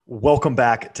Welcome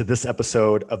back to this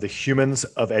episode of the Humans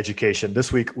of Education.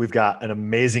 This week, we've got an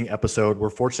amazing episode. We're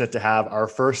fortunate to have our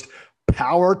first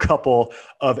power couple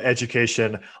of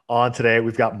education on today.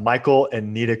 We've got Michael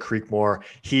and Nita Creekmore.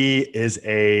 He is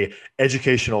a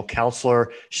educational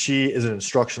counselor. She is an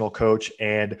instructional coach,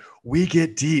 and we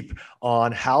get deep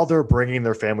on how they're bringing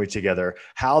their family together,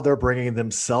 how they're bringing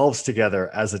themselves together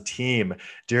as a team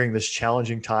during this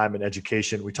challenging time in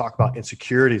education. We talk about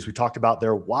insecurities. We talked about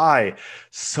their why.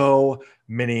 So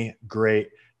many great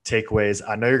takeaways.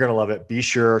 I know you're going to love it. Be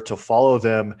sure to follow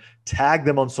them, tag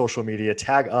them on social media,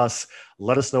 tag us,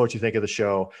 let us know what you think of the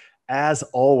show. As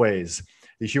always,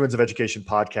 the Humans of Education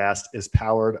podcast is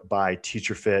powered by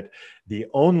TeacherFit, the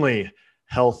only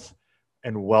health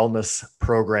and wellness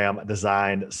program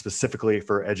designed specifically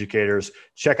for educators.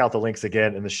 Check out the links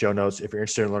again in the show notes if you're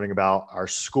interested in learning about our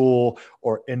school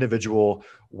or individual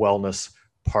wellness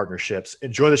partnerships.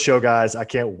 Enjoy the show, guys. I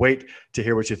can't wait to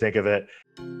hear what you think of it.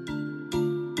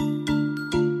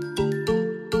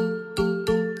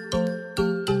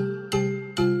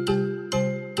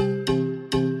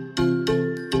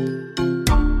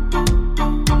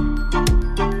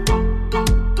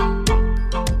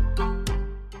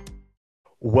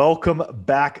 Welcome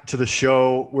back to the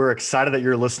show. We're excited that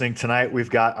you're listening tonight. We've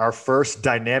got our first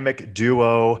dynamic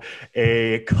duo,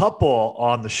 a couple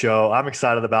on the show. I'm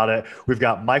excited about it. We've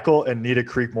got Michael and Nita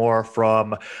Creekmore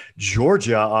from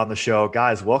Georgia on the show.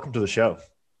 Guys, welcome to the show.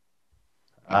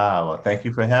 Well, thank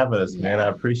you for having us, man. I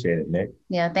appreciate it, Nick.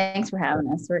 Yeah, thanks for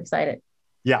having us. We're excited.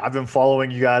 Yeah, I've been following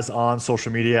you guys on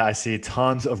social media. I see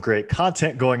tons of great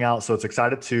content going out. So it's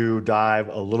excited to dive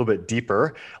a little bit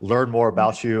deeper, learn more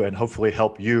about you, and hopefully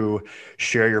help you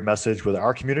share your message with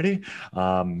our community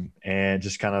and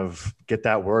just kind of get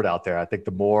that word out there. I think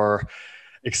the more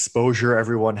exposure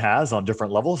everyone has on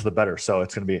different levels, the better. So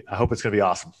I hope it's going to be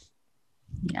awesome.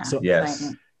 Yeah. So,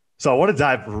 yes. So I want to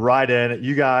dive right in.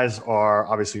 You guys are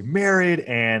obviously married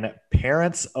and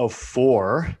parents of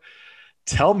 4.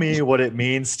 Tell me what it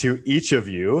means to each of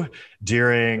you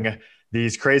during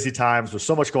these crazy times. There's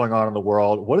so much going on in the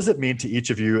world. What does it mean to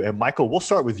each of you? And Michael, we'll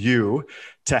start with you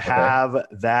to have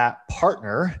that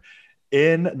partner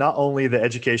in not only the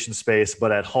education space,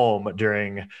 but at home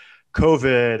during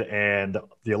COVID and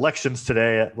the elections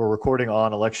today. We're recording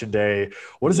on election day.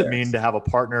 What does it mean to have a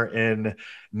partner in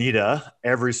Nita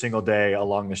every single day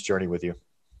along this journey with you?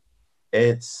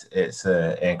 It's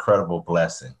an incredible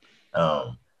blessing.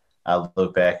 I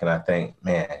look back and I think,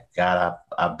 man, God,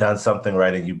 I've done something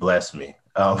right and you blessed me.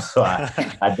 So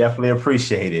I definitely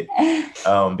appreciate it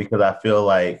because I feel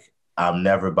like I'm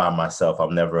never by myself.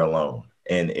 I'm never alone.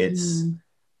 And it's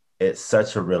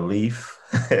such a relief,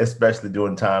 especially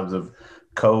during times of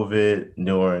COVID,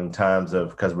 during times of,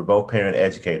 because we're both parent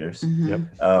educators.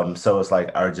 Mm-hmm. So it's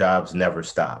like our jobs never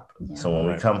stop. Yeah. So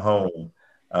when we come home,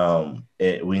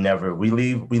 we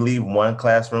leave one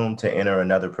classroom to enter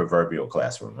another proverbial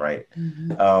classroom, right?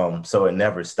 Mm-hmm. So it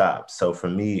never stops. So for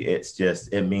me,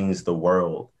 it means the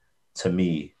world to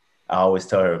me. I always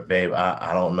tell her, babe,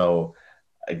 I don't know,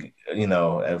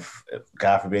 if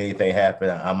God forbid anything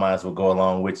happened, I might as well go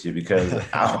along with you because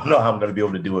I don't know how I'm going to be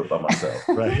able to do it by myself.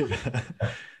 Right.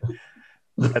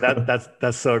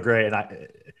 That's so great. And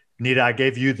Nita, I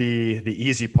gave you the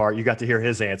easy part. You got to hear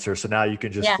his answer. So now you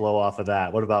can just flow off of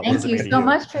that. Thank you so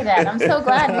much for that. I'm so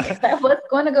glad because I was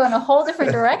going to go in a whole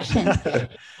different direction.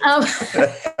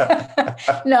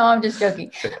 No, I'm just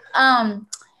joking.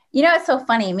 It's so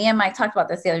funny. Me and Mike talked about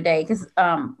this the other day because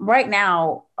right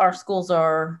now our schools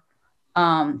are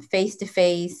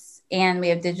face-to-face and we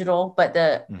have digital, but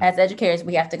as educators,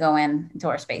 we have to go into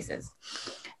our spaces.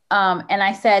 And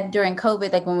I said during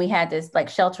COVID, like when we had this like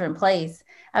shelter in place,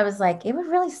 I was like, it would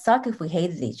really suck if we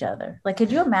hated each other. Like,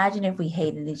 could you imagine if we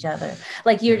hated each other?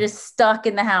 Like you're just stuck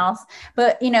in the house.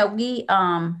 But, we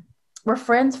were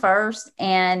friends first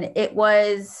and it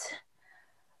wasn't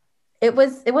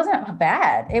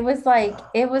bad. It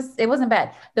wasn't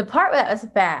bad. The part that was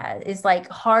bad is like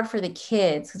hard for the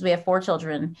kids because we have 4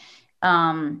 children,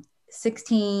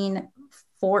 16,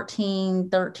 14,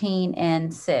 13,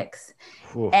 and 6.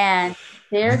 And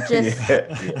they're just,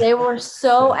 they were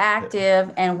so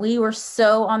active and we were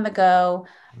so on the go,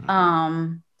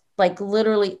 like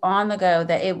literally on the go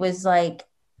that it was like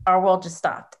our world just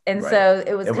stopped. And so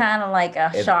it was kind of like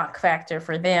a shock factor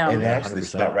for them. It actually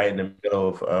stopped right in the middle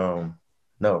of,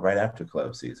 right after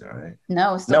club season, right?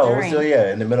 No, it was still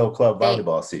in the middle of club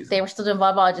volleyball season. They were still doing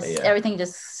volleyball, everything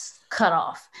just cut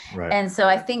off. Right. And so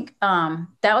I think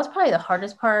that was probably the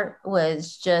hardest part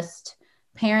was just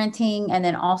parenting and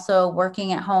then also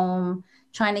working at home,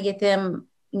 trying to get them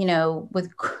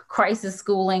with crisis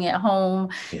schooling at home,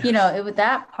 Yes.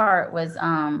 that part was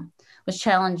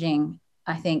challenging,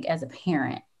 I think, as a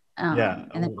parent. Yeah.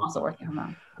 And then also working from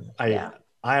home.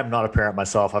 I am not a parent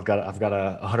myself. I've got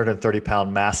a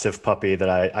 130-pound mastiff puppy that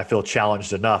I feel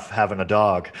challenged enough having a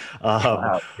dog.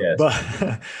 Wow, yes.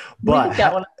 But We've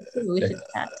got one. We should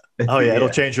chat. Oh yeah, it'll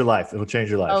change your life. It'll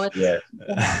change your life.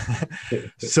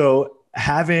 So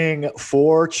having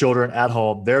 4 children at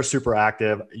home, they're super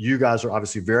active. You guys are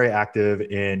obviously very active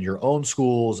in your own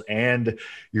schools and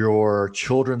your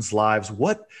children's lives.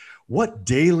 What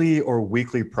daily or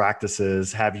weekly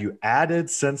practices have you added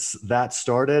since that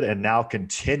started and now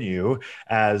continue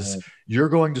as you're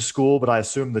going to school, but I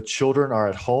assume the children are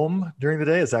at home during the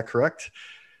day? Is that correct?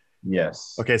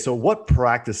 Yes. Okay. So what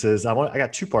practices, I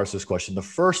got 2 parts to this question. The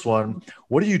first one,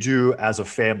 what do you do as a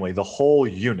family, the whole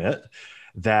unit,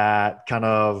 that kind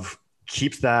of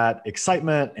keeps that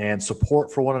excitement and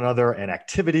support for one another and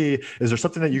activity? Is there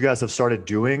something that you guys have started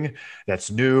doing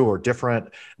that's new or different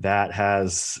that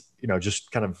has,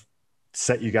 just kind of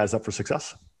set you guys up for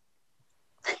success?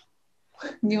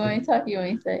 You want me to talk? You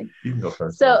want me to say? You can go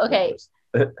first. So, okay.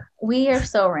 We are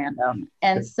so random.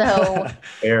 And so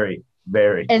very,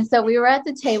 very. And so we were at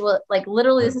the table, like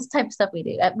literally this is the type of stuff we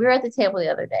do. We were at the table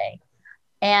the other day.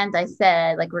 And I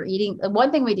said, like, we're eating.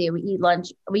 One thing we do, we eat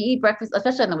lunch, we eat breakfast,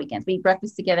 especially on the weekends. We eat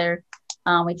breakfast together.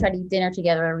 We try to eat dinner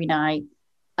together every night,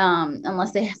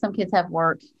 unless some kids have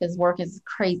work, because work is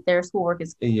crazy. Their schoolwork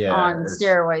is on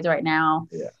steroids right now.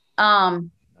 Yeah.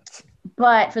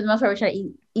 But for the most part, we try to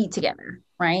eat together,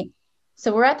 right?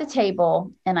 So we're at the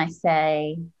table, and I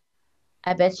say,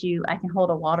 I bet you I can hold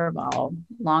a water bottle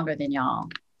longer than y'all,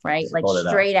 right? Like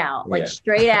straight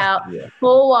out,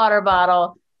 full water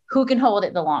bottle. Who can hold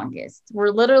it the longest? We're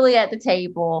literally at the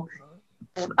table.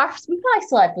 We probably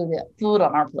still have food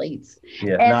on our plates.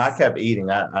 Yeah, and I kept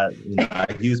eating. I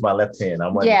used my left hand. I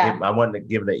wanted to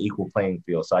give it an equal playing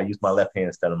field, so I used my left hand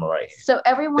instead of my right hand. So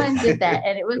everyone did that,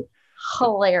 and it was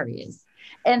hilarious.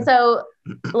 And so,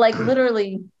 like,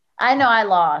 literally, I know I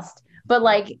lost, but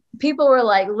like people were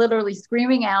like literally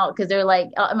screaming out because they're like,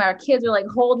 our kids are like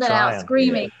holding it out,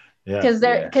 screaming because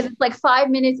it's like 5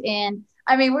 minutes in.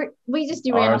 I mean, we just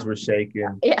do. Arms were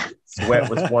shaking. Yeah. Sweat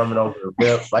was forming over the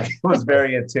lips. Like, it was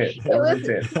very intense. It was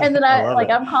intense. And then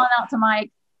I'm calling out to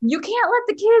Mike, you can't let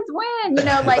the kids win,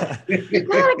 like you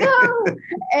gotta go.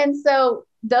 And so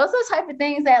those are the type of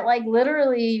things that like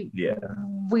literally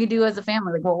we do as a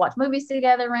family. Like we'll watch movies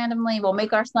together randomly. We'll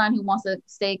make our son who wants to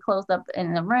stay close up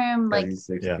in the room. Like he's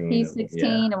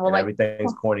 16 and we'll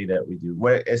everything's corny that we do.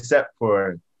 Well, except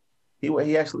for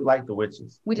he actually liked The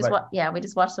Witches. We just watched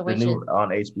The Witches. On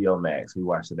HBO Max. We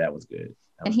watched it. That was good.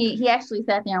 And he actually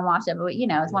sat there and watched it. But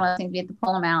it's one of those things we have to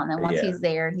pull him out, and then once he's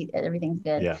there, everything's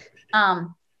good. Yeah.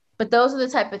 But those are the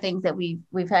type of things that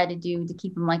we've had to do to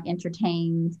keep him like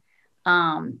entertained.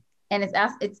 And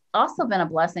it's also been a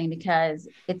blessing because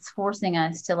it's forcing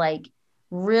us to like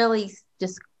really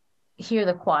just hear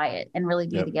the quiet and really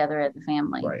be together as a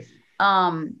family. Right.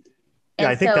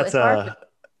 I think that's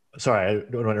sorry, I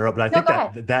don't want to interrupt, but I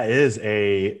think that is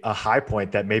a high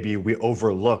point that maybe we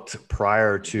overlooked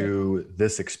prior to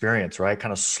this experience, right?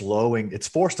 Kind of it's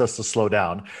forced us to slow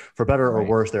down for better or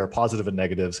worse. There are positive and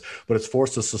negatives, but it's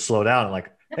forced us to slow down and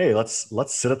like, hey, let's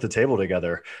sit at the table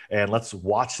together and let's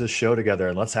watch this show together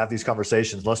and let's have these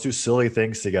conversations. Let's do silly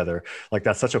things together. Like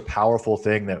that's such a powerful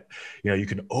thing that, you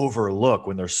can overlook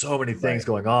when there's so many things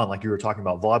going on. Like you were talking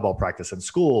about volleyball practice and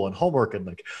school and homework and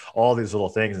like all these little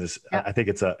things. I think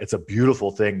it's a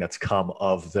beautiful thing that's come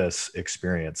of this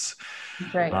experience.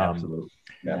 Right. Absolutely.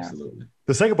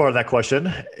 The second part of that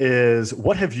question is,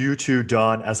 what have you two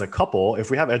done as a couple? If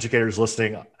we have educators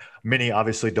listening, many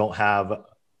obviously don't have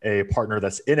a partner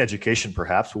that's in education,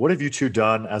 perhaps. What have you two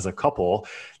done as a couple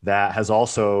that has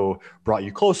also brought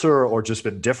you closer or just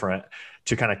been different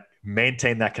to kind of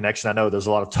maintain that connection? I know there's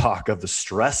a lot of talk of the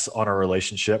stress on our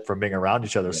relationship from being around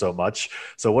each other so much.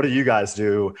 So what do you guys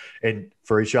do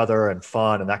for each other and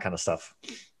fun and that kind of stuff?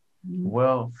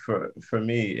 Well, for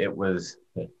me, it's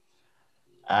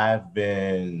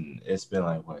been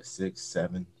like what,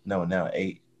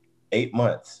 8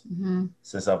 months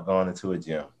since I've gone into a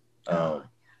gym.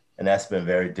 And that's been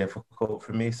very difficult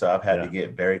for me. So I've had to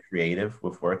get very creative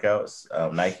with workouts. The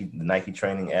Nike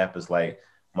training app is like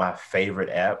my favorite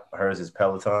app. Hers is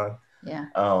Peloton. Yeah.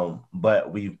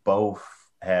 But we both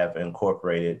have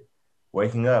incorporated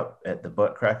waking up at the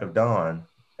butt crack of dawn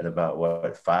at about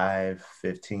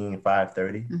 5:15,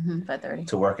 5:30 5:30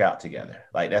 to work out together.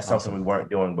 Like that's something we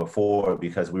weren't doing before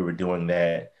because we were doing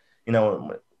that,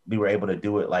 we were able to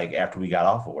do it like after we got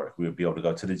off of work. We would be able to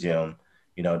go to the gym,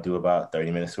 do about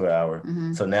 30 minutes to an hour.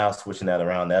 So now switching that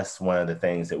around, that's one of the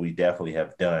things that we definitely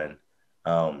have done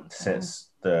since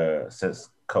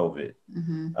COVID.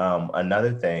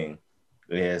 Another thing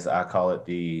is, I call it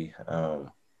the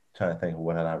trying to think of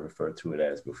what I referred to it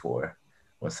as before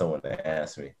when someone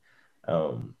asked me.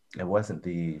 It wasn't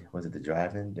was it the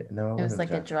drive-in? No, it was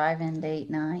like a drive-in date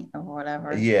night or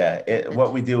whatever. Yeah.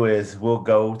 What we do is we'll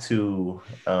go to,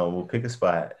 we'll pick a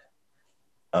spot,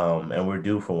 and we're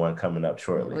due for one coming up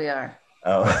shortly. We are.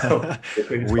 We'll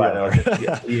pick a spot.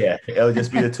 It'll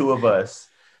just be the two of us,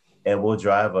 and we'll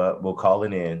drive up, we'll call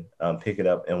it in, pick it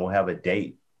up, and we'll have a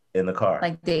date in the car.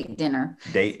 Like date dinner.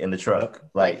 Date in the truck.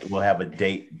 Like we'll have a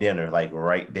date dinner, like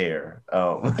right there.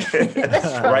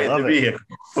 Right in the vehicle.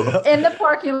 In the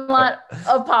parking lot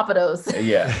of Pappadeaux.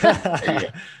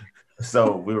 Yeah.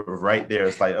 So we were right there.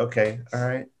 It's like, okay, all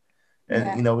right.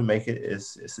 And we make it,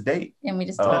 it's a date. And we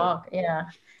just talk. Yeah.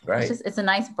 Right. It's a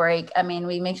nice break. I mean,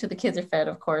 we make sure the kids are fed,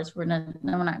 of course. We're not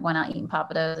going out eating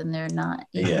Pappadeaux and they're not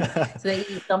eating. Yeah. So they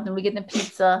eat something. We get them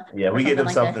pizza. Yeah, we get them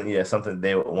something. Yeah, something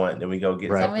they would want. Then we go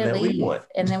get something that we want.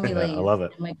 And then we leave. I love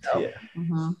it.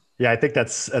 Yeah, I think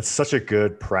that's such a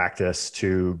good practice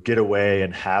to get away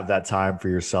and have that time for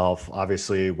yourself.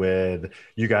 Obviously, with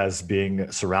you guys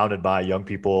being surrounded by young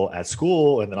people at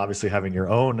school, and then obviously having your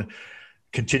own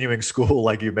continuing school,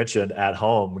 like you mentioned, at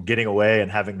home, getting away and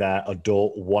having that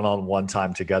adult one-on-one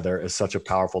time together is such a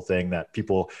powerful thing that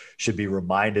people should be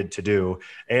reminded to do,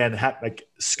 and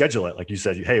schedule it. Like you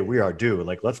said, hey, we are due.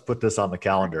 Like, let's put this on the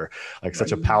calendar. Like,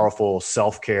 such a powerful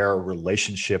self-care,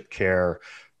 relationship care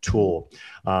tool.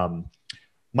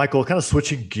 Michael, kind of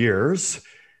switching gears,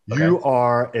 you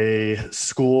are a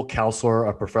school counselor,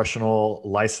 a professional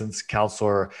licensed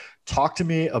counselor. Talk to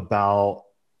me about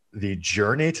the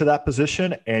journey to that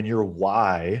position and your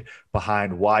why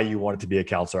behind why you wanted to be a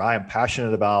counselor. I am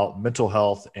passionate about mental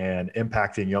health and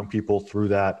impacting young people through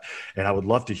that. And I would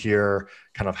love to hear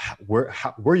kind of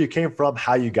where you came from,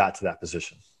 how you got to that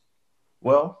position.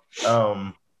 Well,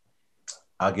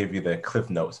 I'll give you the Cliff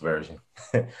Notes version.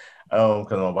 Because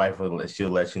my wife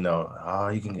she'll let you know.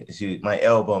 She might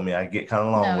elbow me. I get kind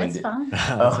of long-winded. No, it's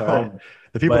fine. That's all right.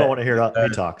 The people don't want to hear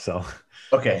me talk, so.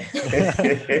 Okay.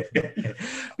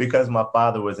 Because my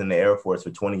father was in the Air Force for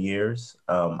 20 years.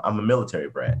 I'm a military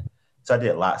brat. So I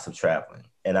did lots of traveling.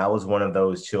 And I was one of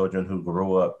those children who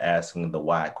grew up asking the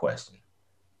why question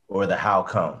or the how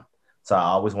come. So I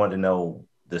always wanted to know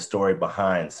the story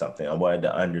behind something. I wanted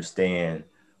to understand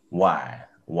why.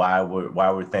 Why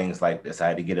were things like this? I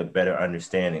had to get a better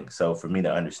understanding. So for me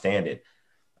to understand it,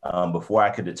 before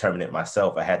I could determine it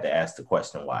myself, I had to ask the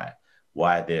question, why?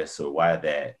 Why this or why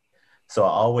that? So I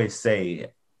always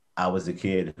say I was a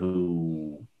kid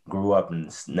who grew up and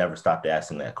never stopped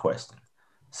asking that question.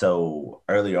 So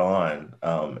early on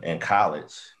in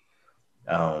college,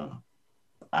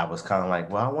 I was kind of like,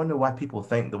 well, I wonder why people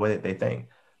think the way that they think.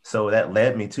 So that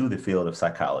led me to the field of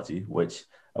psychology, which,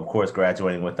 of course,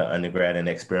 graduating with an undergrad in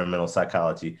experimental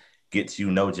psychology gets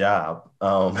you no job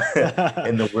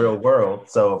in the real world.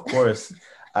 So, of course,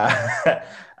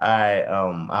 I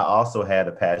also had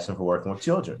a passion for working with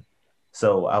children.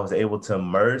 So I was able to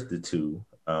merge the two.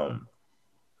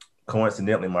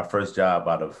 Coincidentally, my first job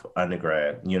out of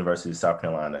undergrad, University of South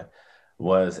Carolina,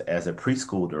 was as a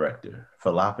preschool director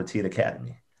for La Petite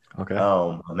Academy. Okay.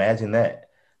 Imagine that.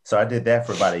 So I did that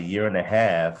for about 1.5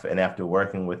 years. And after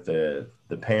working with the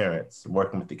parents,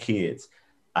 working with the kids,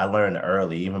 I learned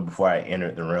early, even before I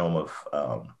entered the realm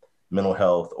of mental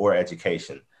health or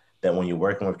education, that when you're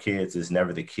working with kids, it's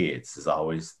never the kids. It's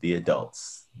always the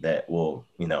adults that will,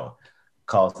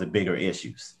 cause the bigger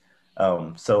issues.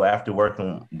 So after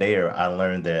working there, I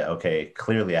learned that, okay,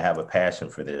 clearly I have a passion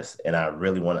for this. And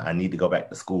I need to go back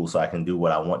to school so I can do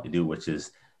what I want to do, which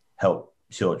is help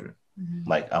children. Mm-hmm.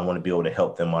 Like, I want to be able to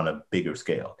help them on a bigger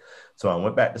scale. So I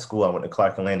went back to school. I went to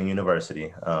Clark Atlanta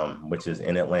University, which is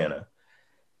in Atlanta.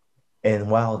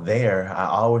 And while there, I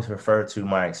always refer to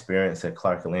my experience at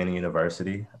Clark Atlanta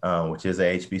University, which is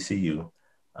a HBCU,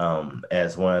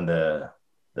 as one of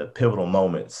the pivotal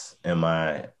moments in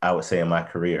my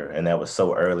career. And that was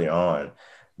so early on,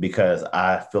 because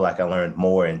I feel like I learned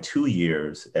more in 2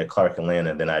 years at Clark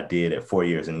Atlanta than I did at 4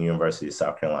 years in the University of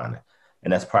South Carolina.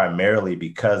 And that's primarily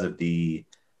because of the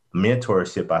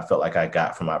mentorship I felt like I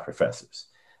got from my professors.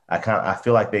 I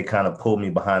feel like they kind of pulled me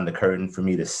behind the curtain for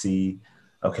me to see,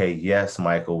 okay, yes,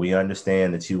 Michael, we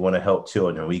understand that you want to help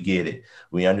children. We get it.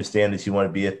 We understand that you want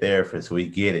to be a therapist. We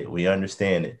get it. We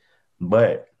understand it.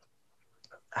 But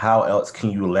how else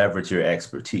can you leverage your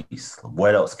expertise?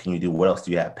 What else can you do? What else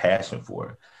do you have passion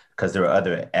for? because there are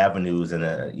other avenues in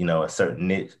a certain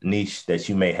niche that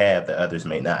you may have that others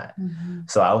may not.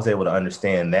 So I was able to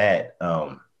understand that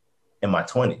in my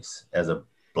 20s as a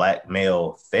Black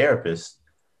male therapist.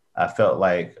 I felt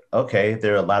like, okay,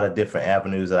 there are a lot of different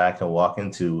avenues that I can walk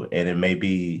into, and it may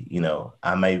be,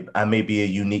 I may be a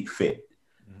unique fit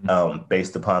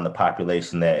based upon the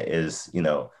population that is,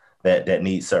 that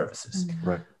needs services.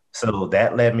 Right. So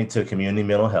that led me to community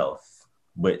mental health,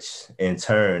 which in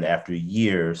turn, after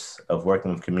years of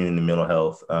working with community mental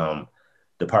health,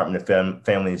 Department of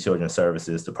Family and Children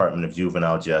Services, Department of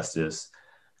Juvenile Justice,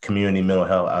 community mental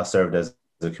health, I served as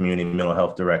a community mental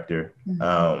health director.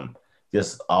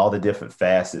 Just all the different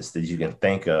facets that you can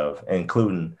think of,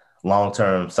 including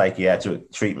long-term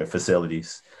psychiatric treatment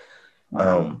facilities.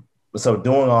 So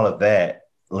doing all of that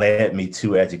led me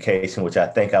to education, which I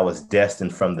think I was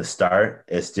destined from the start.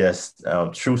 It's just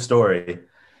true story.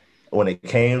 When it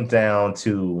came down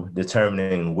to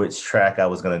determining which track I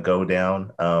was going to go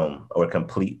down or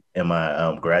complete in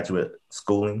my graduate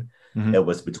schooling, it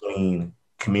was between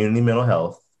community mental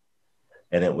health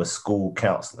and it was school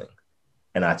counseling.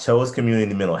 And I chose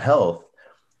community mental health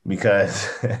because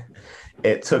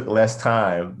it took less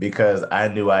time, because I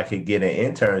knew I could get an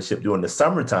internship during the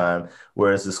summertime,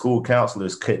 whereas the school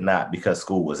counselors could not because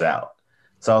school was out.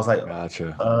 So I was like,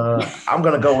 gotcha. I'm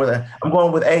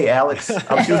going with A, Alex.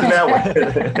 I'm choosing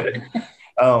that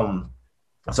one.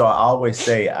 So I always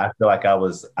say I feel like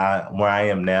where I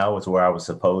am now is where I was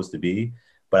supposed to be,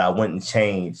 but I wouldn't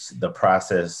change the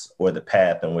process or the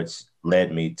path in which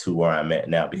led me to where I'm at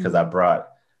now, because I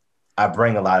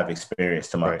bring a lot of experience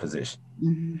to my position.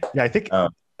 Yeah, I think,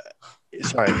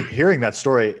 sorry, hearing that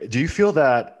story, do you feel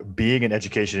that being in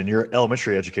education, in your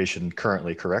elementary education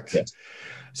currently, correct? Yes.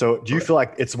 So do you feel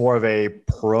like it's more of a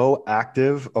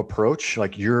proactive approach?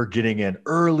 Like you're getting in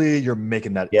early, you're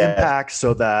making that impact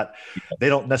so that they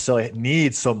don't necessarily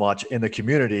need so much in the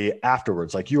community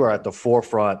afterwards. Like you are at the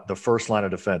forefront, the first line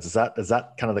of defense. Is that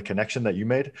kind of the connection that you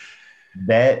made?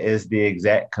 That is the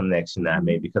exact connection that I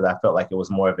made, because I felt like it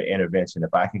was more of an intervention.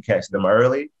 If I can catch them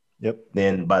early,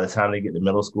 then by the time they get to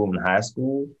middle school and high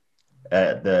school,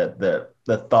 the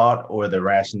thought or the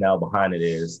rationale behind it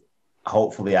is,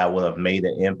 hopefully I will have made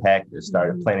an impact and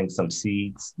started planting some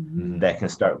seeds that can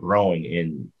start growing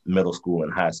in middle school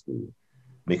and high school.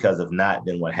 Because if not,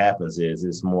 then what happens is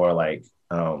it's more like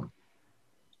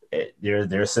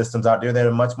there are systems out there that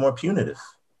are much more punitive.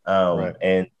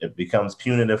 And it becomes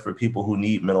punitive for people who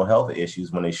need mental health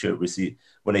issues when they should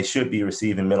be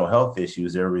receiving mental health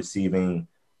issues. They're receiving,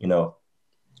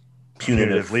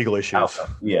 punitive legal issues.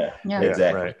 Outcome. Yeah,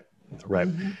 exactly. Right.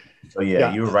 So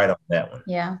you were right on that one.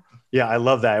 Yeah, I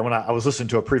love that. And when I was listening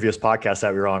to a previous podcast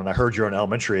that we were on, and I heard you're in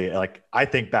elementary, like I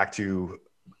think back to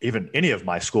even any of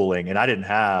my schooling, and I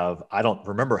don't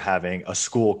remember having a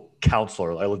school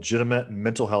counselor, a legitimate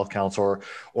mental health counselor,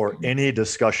 or any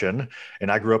discussion.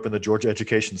 And I grew up in the Georgia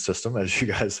education system, as you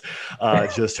guys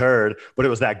just heard, but it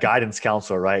was that guidance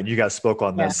counselor, right? And you guys spoke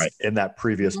on this in that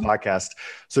previous podcast.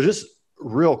 So just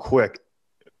real quick,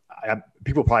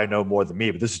 people probably know more than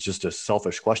me, but this is just a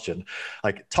selfish question.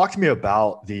 Like, talk to me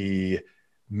about the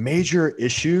major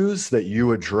issues that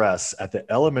you address at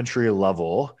the elementary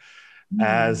level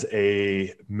as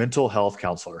a mental health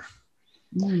counselor.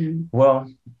 Well,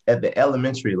 at the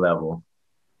elementary level,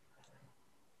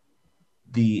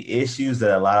 the issues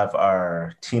that a lot of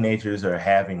our teenagers are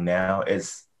having now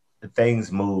is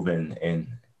things move in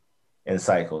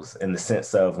cycles, in the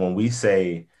sense of when we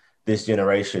say this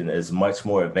generation is much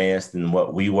more advanced than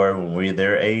what we were when we were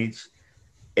their age,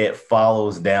 it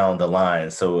follows down the line.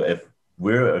 So if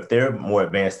they're more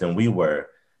advanced than we were,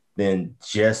 then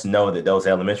just know that those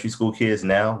elementary school kids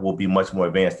now will be much more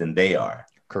advanced than they are.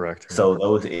 Correct. So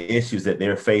those issues that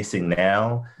they're facing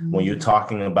now, when you're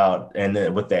talking about, and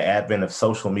then with the advent of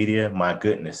social media, my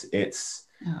goodness, it's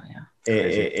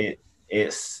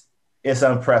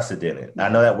unprecedented. I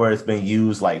know that word has been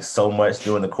used like so much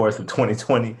during the course of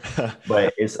 2020,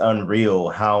 but it's unreal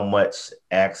how much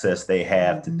access they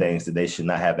have to things that they should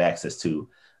not have access to.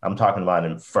 I'm talking about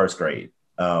in first grade.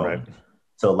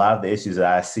 So a lot of the issues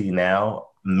that I see now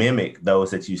mimic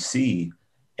those that you see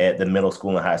at the middle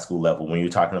school and high school level when you're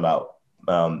talking about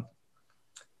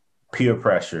peer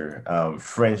pressure,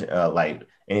 friend, like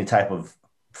any type of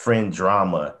friend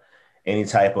drama, any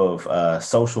type of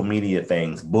social media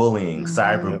things, bullying,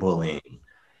 cyberbullying,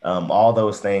 all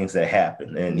those things that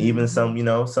happen. And even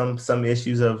some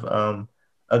issues of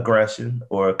aggression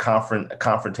or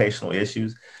confrontational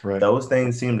issues. Those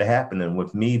things seem to happen. And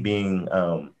with me being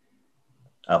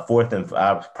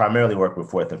I primarily work with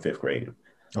fourth and fifth grade.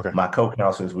 Okay. My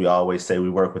co-counselors, we always say we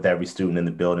work with every student in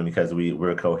the building because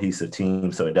we're a cohesive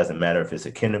team. So it doesn't matter if it's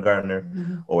a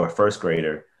kindergartner or a first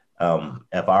grader.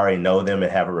 If I already know them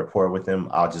and have a rapport with them,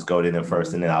 I'll just go to them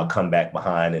first, and then I'll come back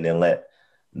behind and then let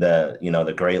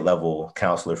the grade level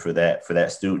counselor for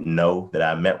that student know that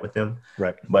I met with them.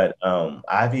 Right. But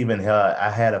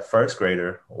I had a first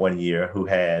grader one year who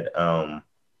had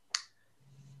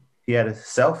he had a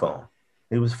cell phone.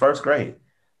 He was first grade.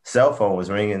 Cell phone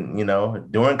was ringing,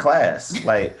 during class.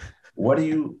 Like, what do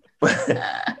you?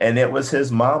 And it was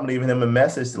his mom leaving him a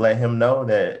message to let him know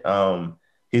that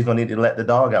he's gonna need to let the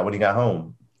dog out when he got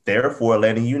home. Therefore,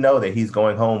 letting you know that he's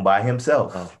going home by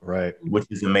himself, Oh, right. which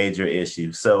is a major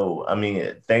issue. So, I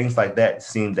mean, things like that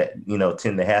seem that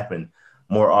tend to happen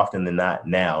more often than not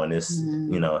now, and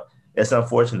it's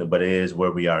unfortunate, but it is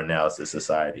where we are now as a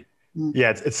society. Yeah,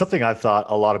 it's something I've thought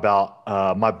a lot about.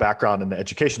 My background in the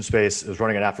education space is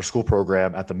running an after-school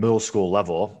program at the middle school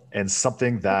level, and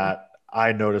something that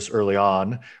I noticed early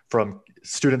on from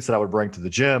students that I would bring to the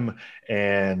gym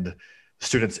and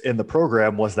students in the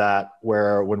program was that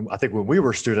when we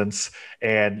were students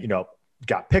and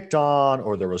got picked on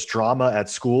or there was drama at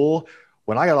school,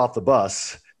 when I got off the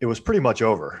bus, it was pretty much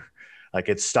over. Like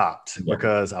it stopped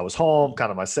because I was home,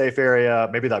 kind of my safe area.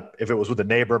 Maybe that if it was with a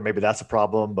neighbor, maybe that's a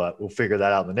problem, but we'll figure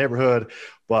that out in the neighborhood.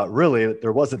 But really,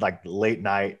 there wasn't like late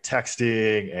night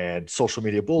texting and social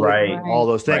media bullying, all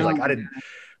those things. Like I didn't.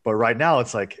 But right now,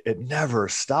 it's like it never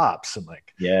stops, and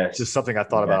like it's just something I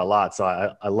thought about a lot. So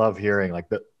I love hearing like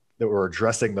that we're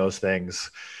addressing those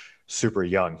things super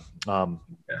young. I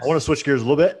want to switch gears a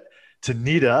little bit to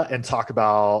Nita and talk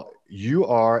about you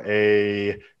are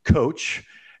a coach.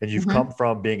 And you've come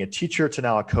from being a teacher to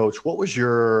now a coach. What was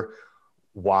your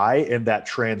why in that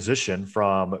transition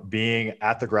from being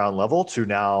at the ground level to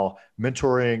now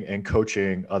mentoring and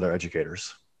coaching other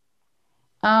educators?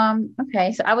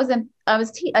 Okay. So I was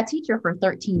a teacher for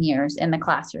 13 years in the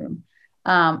classroom,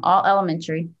 all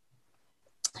elementary.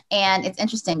 And it's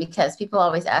interesting because people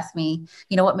always ask me,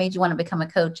 what made you want to become a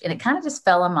coach? And it kind of just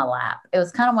fell in my lap. It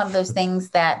was kind of one of those things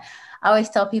that I always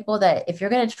tell people that if you're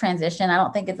going to transition, I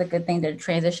don't think it's a good thing to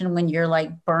transition when you're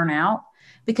like burnout,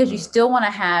 because you still want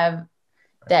to have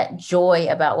that joy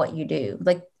about what you do.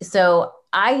 Like, so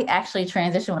I actually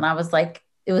transitioned when it was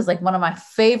like one of my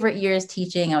favorite years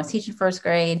teaching. I was teaching first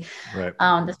grade. Right.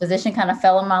 This position kind of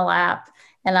fell in my lap.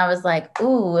 And I was like,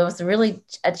 ooh, it was really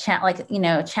a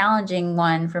challenging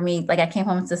one for me. Like I came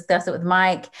home and discussed it with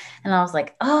Mike, and I was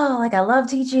like, oh, like I love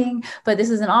teaching, but this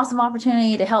is an awesome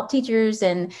opportunity to help teachers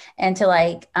and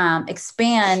to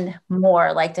expand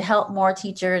more, like to help more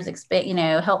teachers,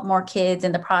 help more kids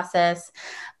in the process,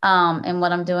 and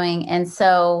what I'm doing. And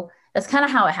so that's kind of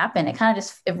how it happened.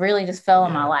 It really just fell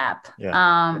in my lap.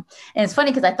 Yeah. And it's funny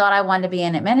because I thought I wanted to be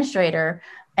an administrator.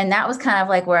 And that was kind of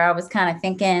like where I was kind of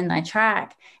thinking I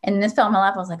track, and this fell in my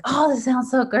lap. I was like, oh, this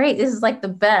sounds so great. This is like the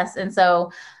best. And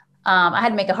so I had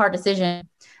to make a hard decision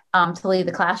to leave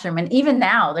the classroom. And even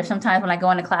now there's sometimes when I go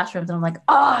into classrooms and I'm like,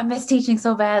 oh, I miss teaching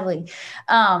so badly.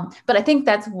 But I think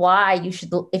that's why you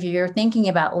should, if you're thinking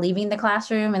about leaving the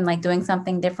classroom and like doing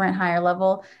something different, higher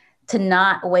level, to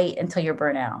not wait until you're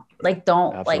burnt out. Like,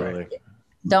 don't wait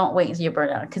until you're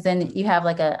burnt out. Cause then you have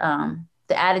like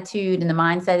the attitude and the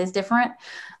mindset is different.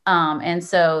 And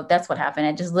so that's what happened.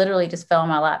 It just literally just fell in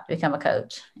my lap to become a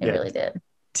coach. It really did.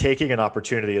 Taking an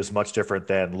opportunity is much different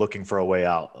than looking for a way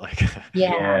out. Like,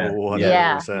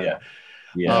 100%.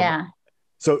 Yeah.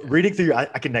 So reading through, I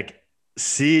can like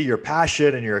see your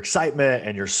passion and your excitement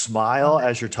and your smile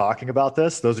as you're talking about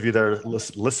this. Those of you that are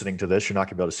listening to this, you're not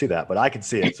gonna be able to see that, but I can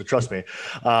see it. So trust me.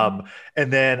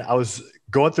 And then I was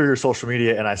going through your social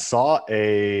media and I saw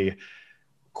a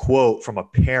quote from a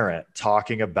parent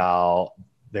talking about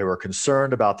they were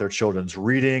concerned about their children's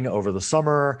reading over the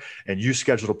summer, and you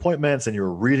scheduled appointments and you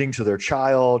were reading to their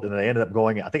child, and they ended up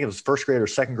going, I think it was first grade or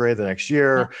second grade the next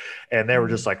year, and they were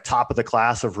just like top of the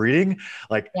class of reading.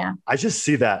 Like, I just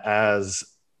see that as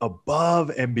above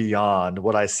and beyond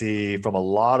what I see from a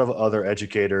lot of other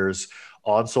educators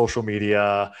on social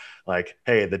media. Like,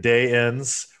 hey, the day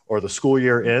ends or the school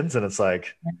year ends, and it's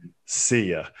like,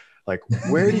 see ya. Like,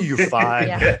 where do you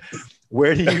find,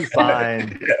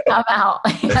 I'm out.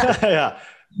 Yeah.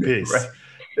 Peace.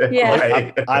 Right. Yeah.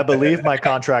 Like, I believe my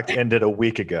contract ended a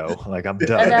week ago. Like, I'm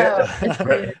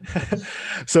done.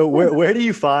 So where do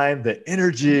you find the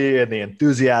energy and the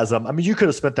enthusiasm? I mean, you could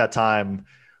have spent that time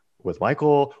with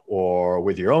Michael or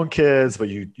with your own kids, but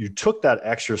you took that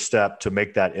extra step to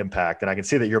make that impact. And I can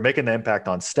see that you're making the impact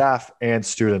on staff and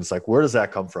students. Like, where does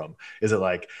that come from? Is it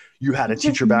like you had a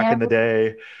teacher back in the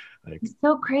day? Like, it's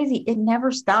so crazy. It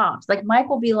never stops. Like Mike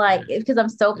will be like, because I'm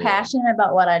so passionate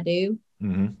about what I do.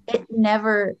 it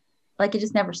never, like, it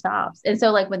just never stops. And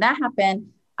so like when that happened,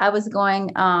 I was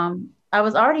going, I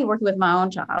was already working with my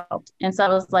own child. And so I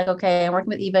was like, okay, I'm working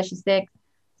with Eva, she's 6.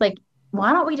 It's like,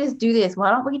 why don't we just do this?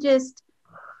 Why don't we just,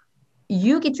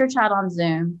 you get your child on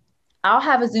Zoom. I'll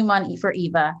have a Zoom on for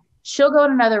Eva. She'll go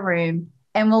in another room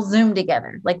and we'll Zoom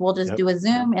together. Like we'll just do a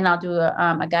Zoom and I'll do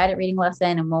a guided reading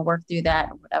lesson and we'll work through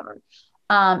that or whatever.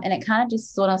 And it kind of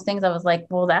just one of those things I was like,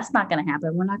 well, that's not going to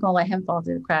happen. We're not going to let him fall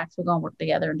through the cracks. We're going to work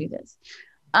together and do this.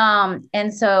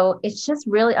 And so it's just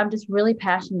really, I'm just really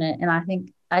passionate. And I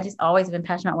think I just always been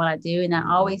passionate about what I do. And I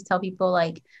always tell people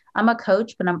like, I'm a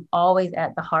coach, but I'm always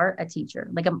at the heart a teacher.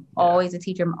 Like I'm always a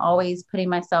teacher. I'm always putting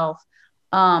myself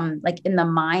like in the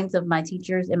minds of my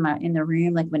teachers in the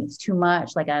room. Like when it's too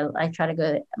much, like I try to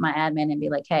go to my admin and be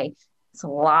like, hey, it's a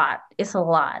lot. It's a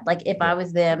lot. Like if I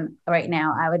was them right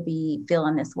now, I would be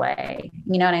feeling this way.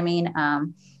 You know what I mean?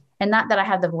 And not that I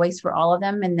have the voice for all of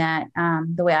them and that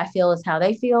the way I feel is how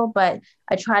they feel, but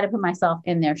I try to put myself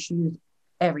in their shoes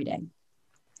every day.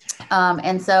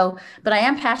 And so, but I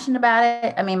am passionate about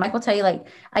it. I mean, Mike will tell you, like,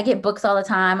 I get books all the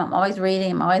time. I'm always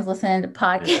reading. I'm always listening to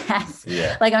podcasts.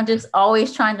 Yeah. Like I'm just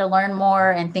always trying to learn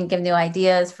more and think of new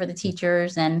ideas for the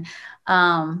teachers. And,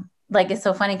 like, it's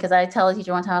so funny because I tell a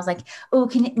teacher one time, I was like, oh,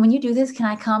 when you do this, can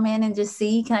I come in and just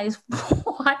see? Can I just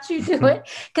watch you do it?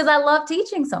 Because I love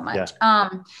teaching so much. Yeah.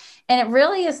 And it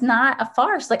really is not a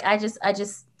farce. Like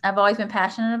I've always been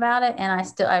passionate about it. And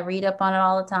I read up on it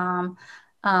all the time.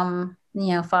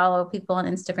 Follow people on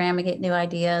Instagram and get new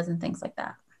ideas and things like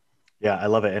that. Yeah, I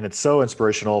love it. And it's so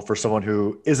inspirational for someone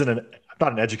who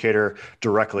not an educator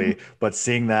directly, but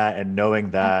seeing that and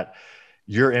knowing that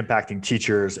you're impacting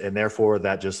teachers and therefore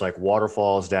that just like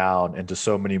waterfalls down into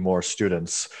so many more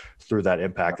students through that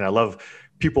impact. And I love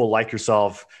people like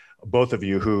yourself, both of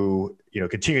you who,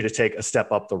 continue to take a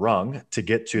step up the rung to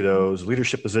get to those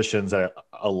leadership positions that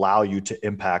allow you to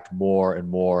impact more and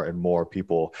more and more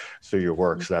people through your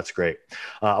work. So that's great.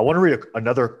 I want to read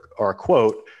a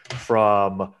quote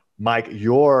from Mike, I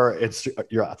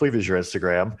believe is your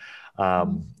Instagram,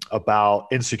 about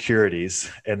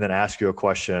insecurities, and then ask you a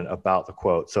question about the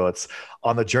quote. So it's,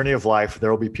 on the journey of life,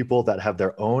 there will be people that have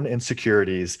their own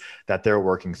insecurities that they're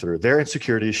working through. Their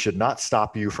insecurities should not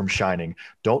stop you from shining.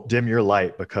 Don't dim your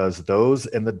light because those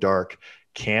in the dark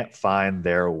can't find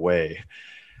their way.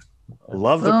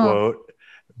 Love the quote.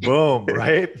 Boom,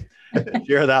 right?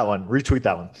 Share that one. Retweet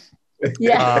that one.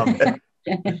 Yeah.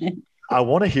 I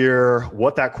want to hear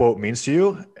what that quote means to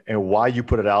you and why you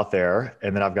put it out there.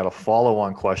 And then I've got a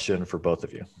follow-on question for both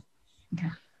of you. Okay.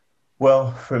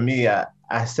 Well, for me,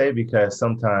 I say because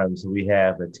sometimes we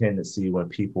have a tendency when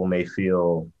people may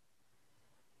feel,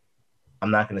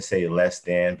 I'm not going to say less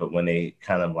than, but when they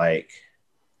kind of like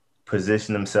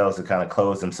position themselves to kind of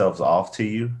close themselves off to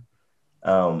you,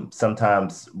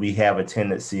 sometimes we have a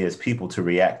tendency as people to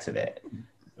react to that.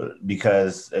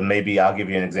 Because, and maybe I'll give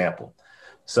you an example.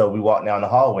 So we walk down the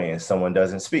hallway and someone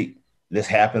doesn't speak. This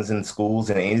happens in schools,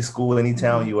 in any school, any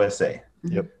town, USA.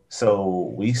 Yep.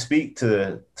 So we speak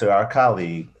to our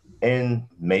colleague, and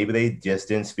maybe they just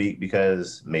didn't speak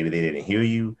because maybe they didn't hear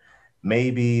you.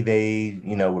 Maybe they,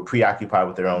 were preoccupied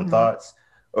with their own thoughts.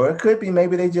 Or it could be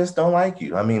maybe they just don't like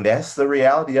you. I mean, that's the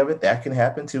reality of it. That can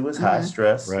happen too. It's high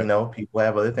stress. Right. People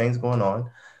have other things going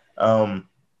on.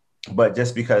 But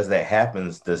just because that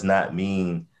happens does not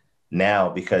mean now,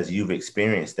 because you've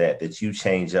experienced that you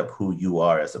change up who you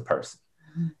are as a person.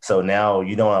 So now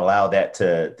you don't allow that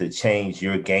to change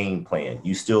your game plan.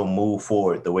 You still move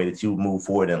forward the way that you move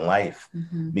forward in life.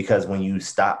 Because when you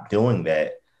stop doing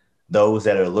that, those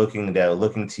that are looking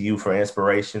to you for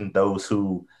inspiration, those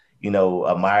who,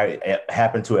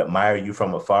 happen to admire you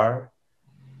from afar,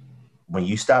 when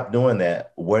you stop doing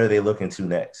that, what are they looking to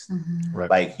next? Right.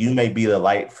 Like you may be the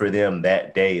light for them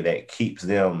that day that keeps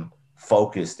them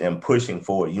focused and pushing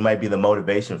forward. You might be the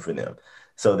motivation for them.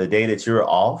 So the day that you're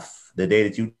off, the day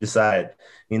that you decide,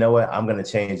 you know what, I'm going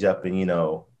to change up and,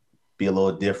 be a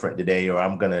little different today, or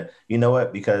I'm going to,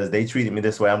 because they treated me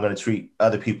this way, I'm going to treat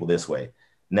other people this way.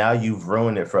 Now you've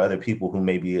ruined it for other people who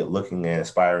may be looking and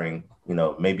inspiring,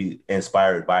 maybe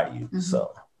inspired by you.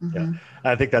 So, yeah,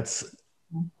 I think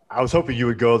I was hoping you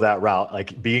would go that route,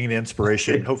 like being the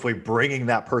inspiration, hopefully bringing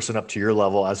that person up to your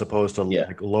level as opposed to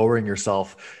like lowering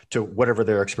yourself to whatever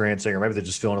they're experiencing, or maybe they're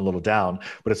just feeling a little down.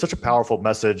 But it's such a powerful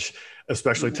message,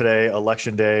 especially today,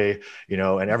 election day,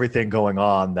 and everything going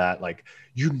on, that like,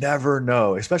 you never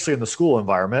know, especially in the school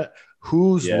environment,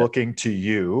 who's looking to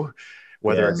you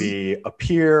whether it Yes. be a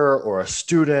peer or a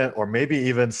student, or maybe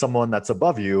even someone that's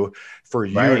above you, for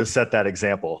you to Right. set that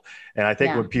example. And I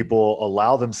think Yeah. when people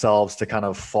allow themselves to kind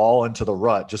of fall into the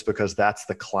rut just because that's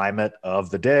the climate of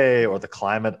the day or the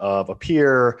climate of a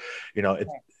peer, you know,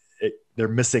 they're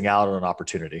missing out on an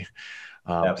opportunity.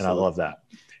 And I Absolutely. love that.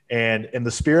 And in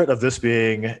the spirit of this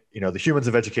being, you know, the Humans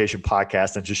of Education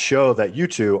podcast, and just show that you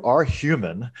two are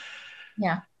human.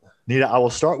 Yeah. Nita, I will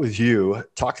start with you.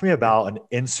 Talk to me about an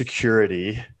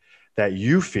insecurity that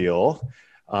you feel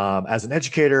as an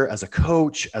educator, as a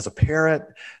coach, as a parent,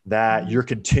 that you're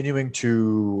continuing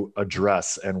to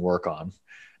address and work on,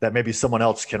 that maybe someone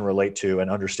else can relate to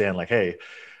and understand, like, hey,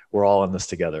 we're all in this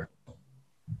together.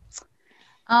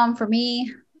 For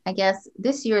me, I guess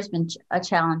this year has been a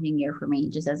challenging year for me,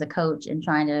 just as a coach and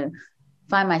trying to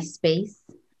find my space.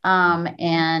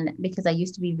 And because I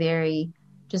used to be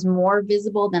just more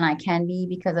visible than I can be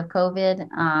because of COVID,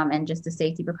 and just the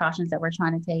safety precautions that we're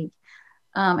trying to take.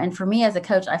 And for me as a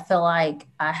coach, I feel like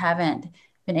I haven't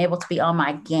been able to be on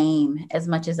my game as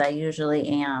much as I usually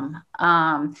am,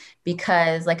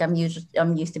 because like I'm used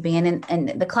to being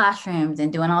in the classrooms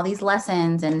and doing all these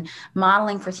lessons and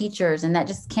modeling for teachers, and that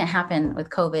just can't happen with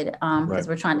COVID, because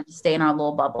we're trying to stay in our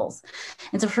little bubbles.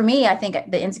 And so for me, I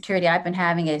think the insecurity I've been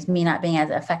having is me not being as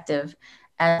effective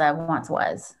as I once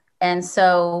was. And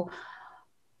so,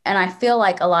 and I feel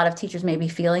like a lot of teachers may be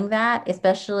feeling that,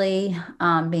 especially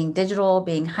being digital,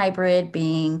 being hybrid,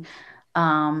 being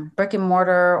brick and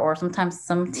mortar, or sometimes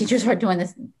some teachers are doing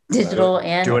this digital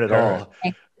and doing it all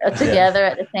together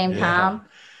at the same Yeah. time.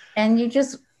 And I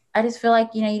just feel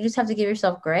like, you just have to give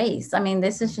yourself grace. I mean,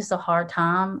 this is just a hard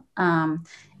time.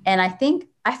 And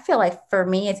I feel like for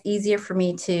me, it's easier for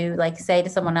me to like say to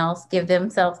someone else, give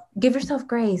yourself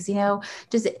grace,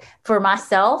 just for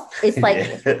myself. It's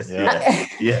like,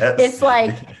 Yes. it's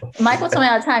like Michael told me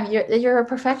all the time, you're a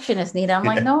perfectionist, Nita. I'm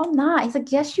like, no, I'm not. He's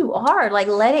like, yes, you are. Like,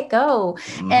 let it go.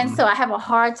 And so I have a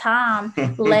hard time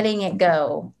letting it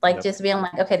go. Like just being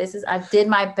like, okay, I did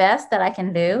my best that I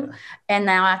can do. And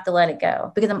now I have to let it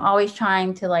go, because I'm always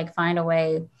trying to like find a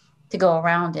way to go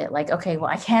around it. Like, okay, well,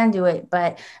 I can do it,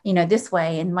 but this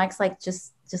way. And Mike's like,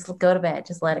 just go to bed,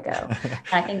 just let it go. And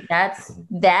I think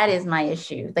that is my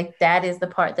issue. Like, that is the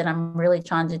part that I'm really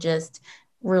trying to just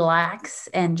relax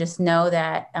and just know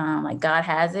that like God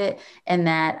has it, and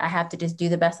that I have to just do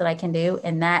the best that I can do.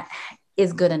 And that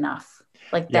is good enough.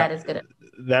 Like that is good enough.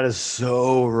 That is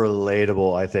so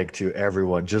relatable, I think, to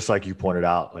everyone. Just like you pointed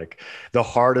out, like the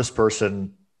hardest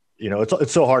person,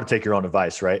 it's so hard to take your own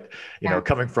advice, right?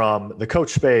 Coming from the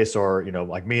coach space, or,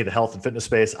 like me, the health and fitness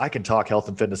space, I can talk health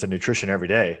and fitness and nutrition every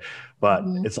day, but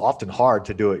it's often hard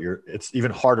to do it. It's even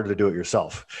harder to do it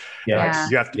yourself. Yeah.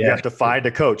 You have to find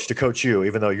a coach to coach you,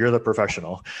 even though you're the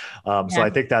professional. So I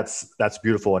think that's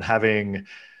beautiful. And having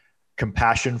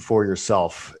compassion for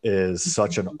yourself is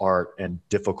such an art and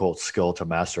difficult skill to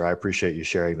master. I appreciate you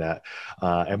sharing that.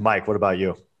 And Mike, what about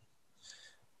you?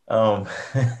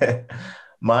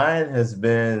 Mine has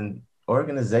been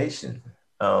organization.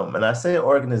 And I say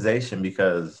organization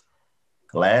because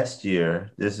last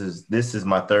year, this is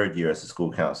my third year as a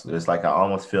school counselor. It's like I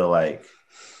almost feel like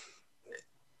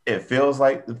it feels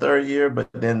like the third year, but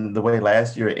then the way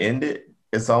last year ended,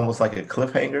 it's almost like a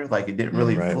cliffhanger. Like it didn't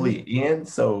really fully end.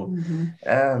 So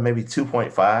maybe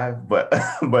 2.5,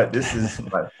 but this is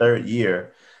my third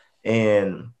year.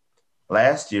 And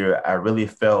last year, I really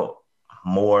felt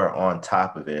more on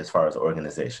top of it as far as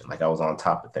organization. Like I was on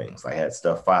top of things. I had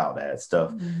stuff filed. I had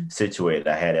stuff situated.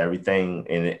 I had everything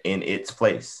in its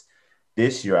place.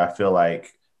 This year, I feel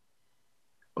like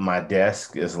my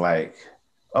desk is like,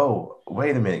 oh,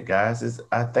 wait a minute, guys.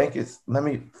 Let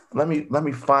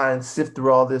me sift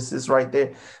through all this. It's right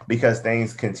there, because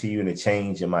things continue to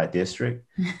change in my district.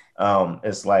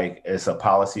 It's like it's a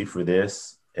policy for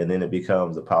this, and then it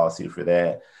becomes a policy for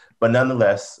that. But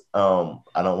nonetheless, I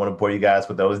don't want to bore you guys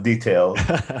with those details,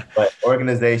 but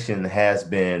organization has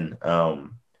been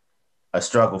a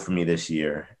struggle for me this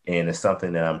year. And it's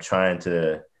something that I'm trying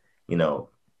to,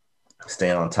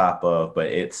 stay on top of,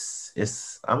 but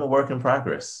I'm a work in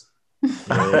progress.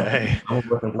 Hey,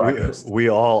 we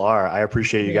all are. I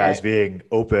appreciate you guys being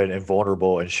open and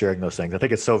vulnerable and sharing those things. I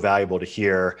think it's so valuable to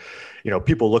hear,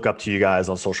 people look up to you guys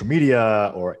on social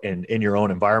media or in your own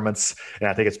environments. And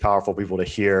I think it's powerful people to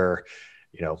hear,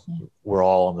 we're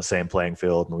all on the same playing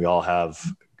field and we all have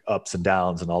ups and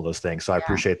downs and all those things. So I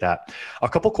appreciate that. A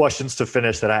couple questions to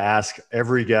finish that I ask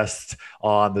every guest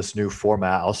on this new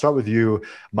format. I'll start with you,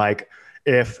 Mike.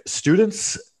 If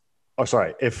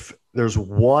there's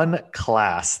one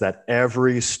class that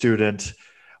every student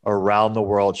around the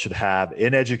world should have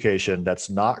in education that's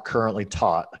not currently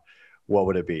taught, what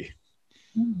would it be?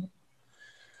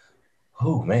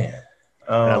 Oh man.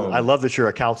 I love that you're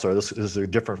a counselor. This is a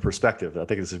different perspective. I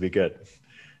think this would be good.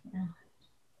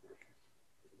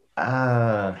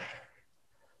 I'm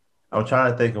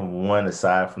trying to think of one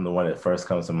aside from the one that first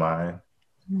comes to mind.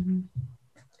 Mm-hmm.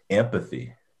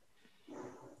 Empathy.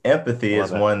 Empathy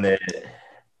is one that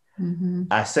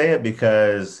I say it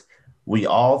because we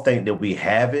all think that we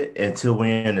have it until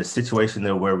we're in a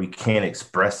situation where we can't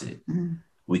express it. Mm-hmm.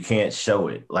 We can't show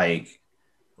it. Like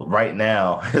right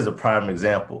now is a prime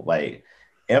example. Like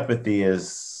empathy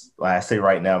is, I say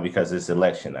right now because it's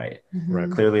election night. Mm-hmm.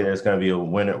 Right. Clearly there's going to be a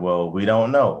winner. Well, we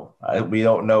don't know. We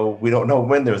don't know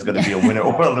when there's going to be a winner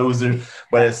or a loser,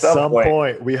 but at some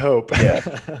point we hope.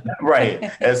 Yeah, right.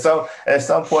 At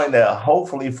some point, that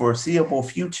hopefully foreseeable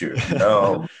future,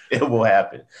 it will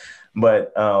happen.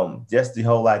 But just the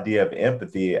whole idea of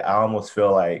empathy, I almost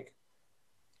feel like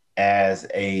as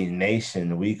a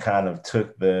nation, we kind of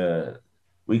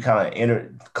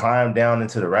climbed down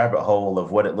into the rabbit hole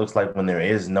of what it looks like when there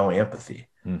is no empathy.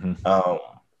 Mm-hmm.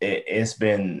 It's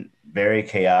been very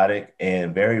chaotic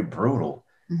and very brutal.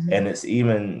 Mm-hmm. And it's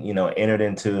even, entered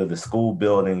into the school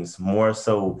buildings more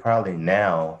so probably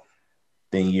now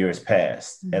than years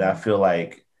past. Mm-hmm. And I feel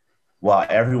like while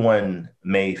everyone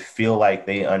may feel like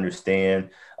they understand,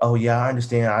 oh yeah, I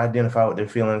understand, I identify with their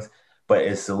feelings, but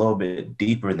it's a little bit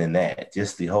deeper than that.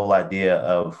 Just the whole idea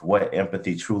of what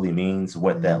empathy truly means,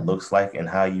 what mm-hmm. that looks like, and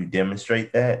how you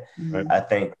demonstrate that, mm-hmm. I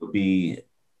think would be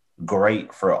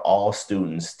great for all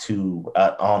students to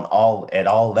at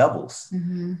all levels,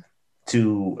 mm-hmm.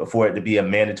 for it to be a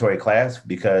mandatory class.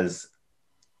 Because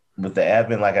with the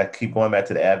advent, like I keep going back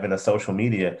to the advent of social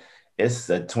media, it's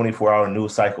a 24-hour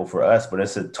news cycle for us, but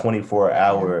it's a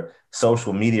 24-hour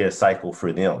social media cycle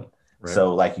for them. Right.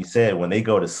 So like you said, when they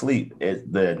go to sleep,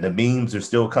 the memes are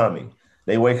still coming.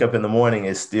 They wake up in the morning,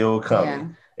 it's still coming. Yeah.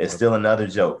 It's still another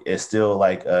joke. It's still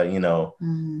like,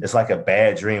 mm-hmm. it's like a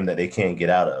bad dream that they can't get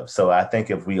out of. So I think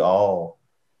if we all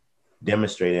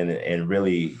demonstrate and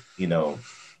really,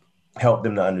 help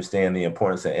them to understand the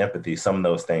importance of empathy, some of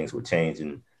those things would change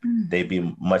and they'd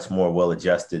be much more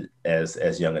well-adjusted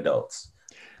as young adults.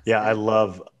 Yeah, I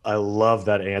love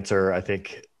that answer. I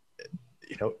think,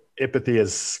 empathy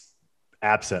is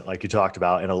absent, like you talked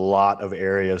about, in a lot of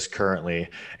areas currently.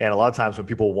 And a lot of times when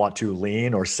people want to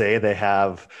lean or say they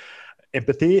have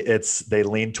empathy, they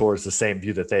lean towards the same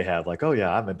view that they have. Like, oh yeah,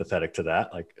 I'm empathetic to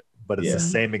that. But it's the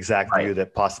same exact view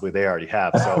that possibly they already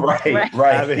have. So right.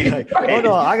 Oh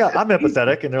no, I'm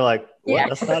empathetic. And they're like, well,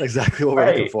 that's not exactly what we're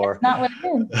looking for. That's not what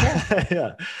it is.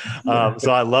 Yeah.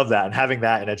 So I love that. And having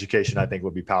that in education, I think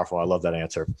would be powerful. I love that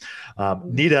answer.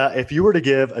 Nita, if you were to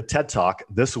give a TED Talk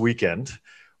this weekend,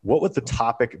 what would the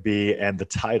topic be and the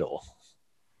title?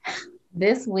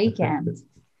 This weekend.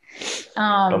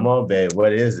 Come on, babe.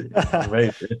 What is it?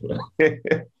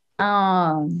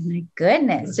 Oh my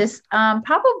goodness. Just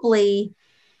probably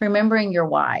remembering your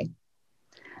why.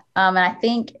 And I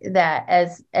think that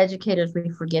as educators, we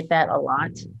forget that a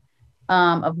lot,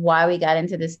 of why we got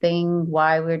into this thing,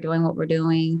 why we're doing what we're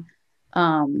doing.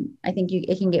 I think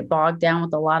it can get bogged down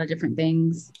with a lot of different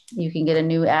things. You can get a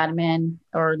new admin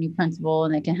or a new principal,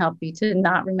 and it can help you to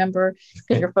not remember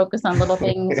because you're focused on little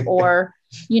things or,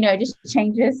 just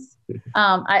changes.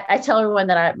 I tell everyone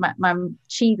that my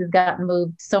cheese has gotten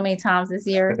moved so many times this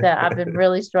year that I've been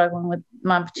really struggling with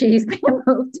my cheese being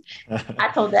moved.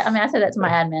 I said that to my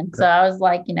admin. So I was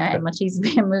like, hey, my cheese is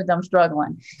being moved. I'm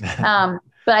struggling.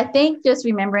 But I think just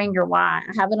remembering your why.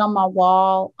 I have it on my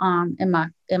wall in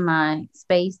my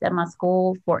space at my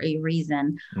school for a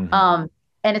reason. Mm-hmm.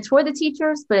 And it's for the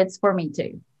teachers, but it's for me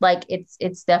too. Like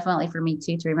it's definitely for me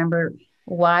too, to remember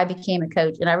why I became a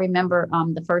coach. And I remember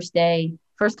the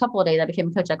first couple of days I became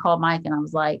a coach, I called Mike and I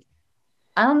was like,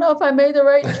 I don't know if I made the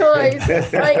right choice.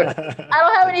 Like, I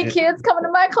don't have any kids coming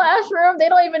to my classroom. They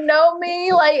don't even know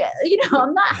me. Like,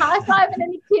 I'm not high-fiving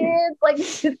any kids. Like,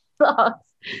 it sucks.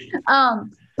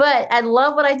 But I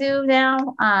love what I do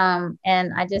now.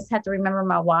 And I just have to remember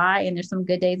my why. And there's some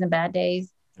good days and bad days.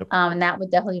 Yep. And that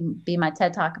would definitely be my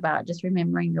TED Talk about just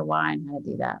remembering your why and how to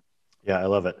do that. Yeah, I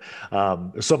love it.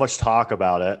 There's so much talk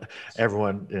about it.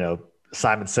 Everyone,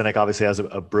 Simon Sinek obviously has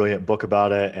a brilliant book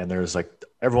about it. And there's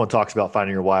everyone talks about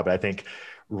finding your why, but I think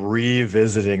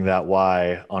revisiting that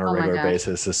why on a regular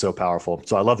basis is so powerful.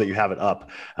 So I love that you have it up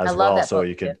as well. So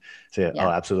you can see it. Yeah.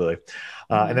 Oh, absolutely.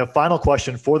 And then final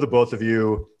question for the both of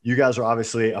you. You guys are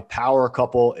obviously a power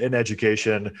couple in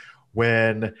education.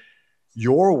 When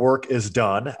your work is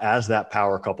done as that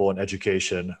power couple in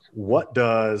education, what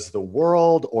does the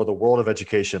world or the world of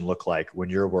education look like when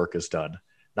your work is done?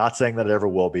 Not saying that it ever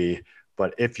will be,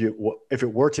 but if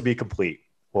it were to be complete,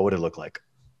 what would it look like?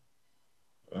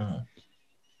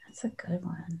 That's a good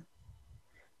one.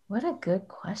 What a good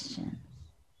question.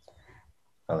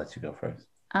 I'll let you go first.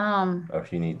 Or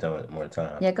if you need more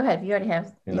time. Yeah, go ahead. If you already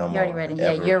have, you know, you're already ready.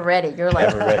 Yeah, you're ready. You're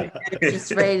like ready.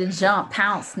 Just ready to jump,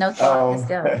 pounce, no thought. Let's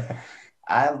go.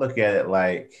 I look at it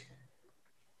like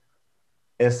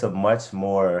it's a much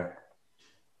more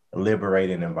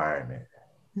liberating environment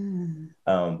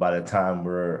by the time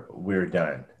we're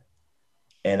done.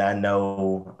 And I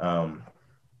know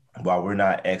while we're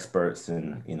not experts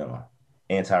in,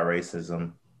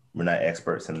 anti-racism, we're not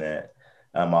experts in that.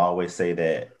 I always say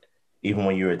that even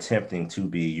when you're attempting to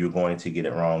be, you're going to get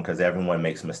it wrong because everyone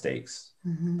makes mistakes.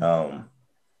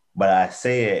 But I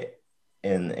say it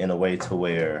in a way to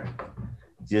where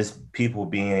just people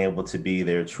being able to be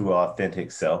their true,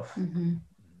 authentic self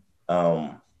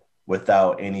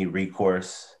without any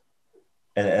recourse.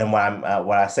 And when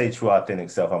I say true, authentic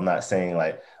self, I'm not saying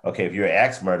like, okay, if you're an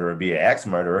axe murderer, be an axe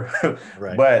murderer.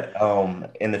 Right. But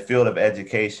in the field of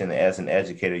education, as an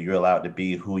educator, you're allowed to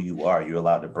be who you are. You're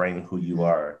allowed to bring who you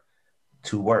are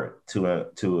to work,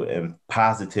 to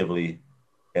positively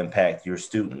impact your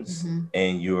students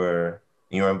and your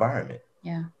environment.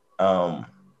 Yeah.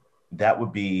 That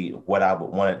would be what I would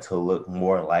want it to look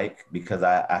more like, because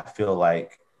I feel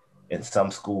like in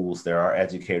some schools there are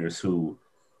educators who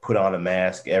put on a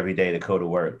mask every day to go to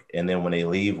work, and then when they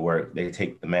leave work, they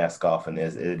take the mask off and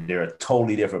they're a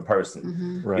totally different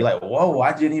person. Right. You're like, whoa,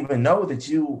 I didn't even know that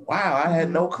wow, I had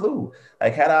no clue.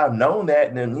 Like, had I known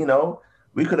that, then,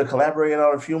 we could have collaborated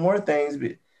on a few more things.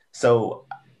 So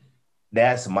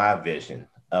that's my vision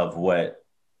of what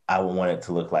I would want it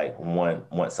to look like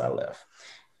once I left.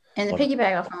 And to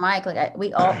piggyback off of Mike, like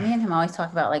me and him always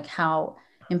talk about like how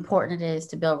important it is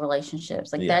to build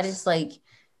relationships. Like that is like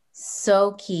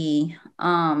so key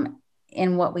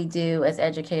in what we do as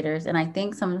educators. And I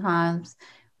think sometimes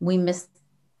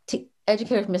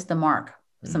educators miss the mark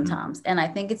sometimes. And I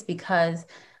think it's because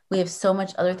we have so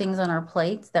much other things on our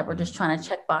plates that we're just trying to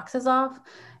check boxes off.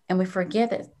 And we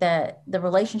forget that the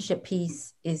relationship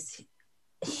piece is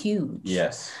huge.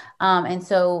 Yes. And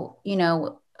so,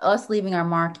 us leaving our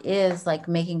mark is like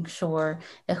making sure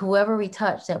that whoever we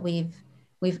touch, that we've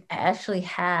actually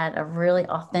had a really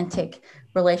authentic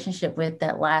relationship with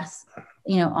that lasts,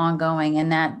 ongoing,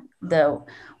 and that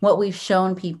what we've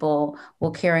shown people will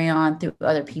carry on through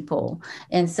other people.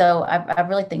 And so I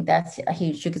really think that's a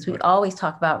huge issue, because we always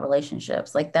talk about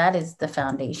relationships. Like that is the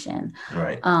foundation.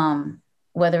 Right.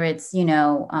 Whether it's,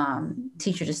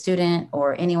 teacher to student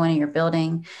or anyone in your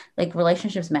building, like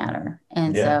relationships matter.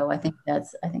 And so I think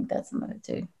that's some of it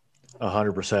too.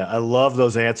 100%. I love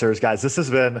those answers, guys. This has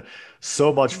been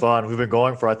so much fun. We've been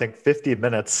going for, I think, 50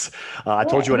 minutes. I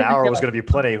told you an hour was going to be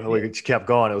plenty. We kept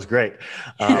going. It was great.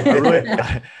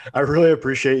 I really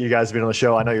appreciate you guys being on the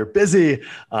show. I know you're busy,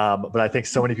 but I think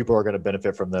so many people are going to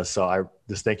benefit from this. So I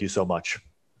just thank you so much.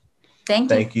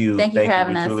 Thank you for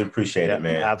having us. We really appreciate it,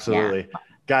 man. Absolutely. Yeah.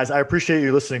 Guys, I appreciate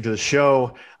you listening to the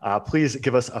show. Please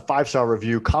give us a 5-star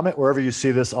review. Comment wherever you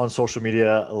see this on social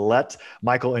media. Let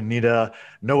Michael and Nita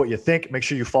know what you think. Make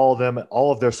sure you follow them.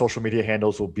 All of their social media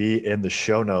handles will be in the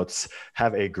show notes.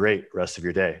 Have a great rest of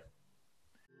your day.